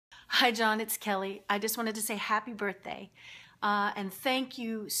Hi, John, it's Kelly. I just wanted to say happy birthday. And thank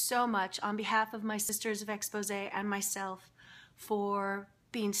you so much on behalf of my Sisters of Expose and myself for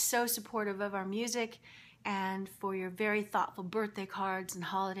being so supportive of our music and for your very thoughtful birthday cards and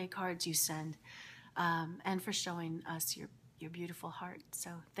holiday cards you send, and for showing us your beautiful heart. So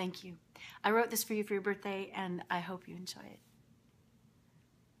thank you. I wrote this for you for your birthday, and I hope you enjoy it.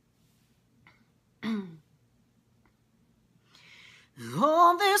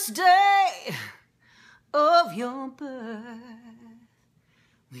 On this day of your birth,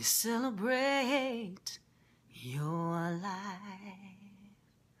 we celebrate your life.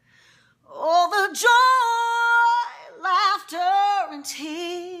 All the joy, laughter, and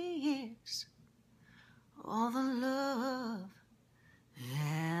tears, all the love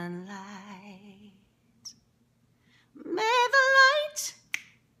and light. May the light,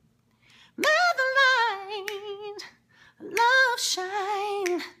 love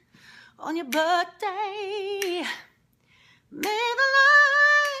shine on your birthday. May the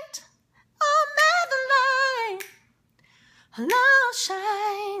light, oh may the light, love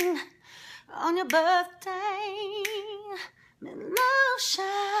shine on your birthday. May love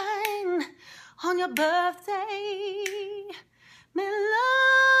shine on your birthday. May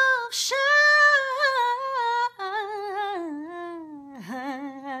love shine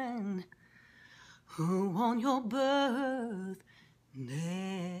on your birthday.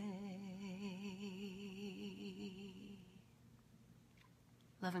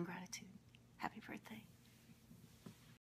 Love and gratitude. Happy birthday.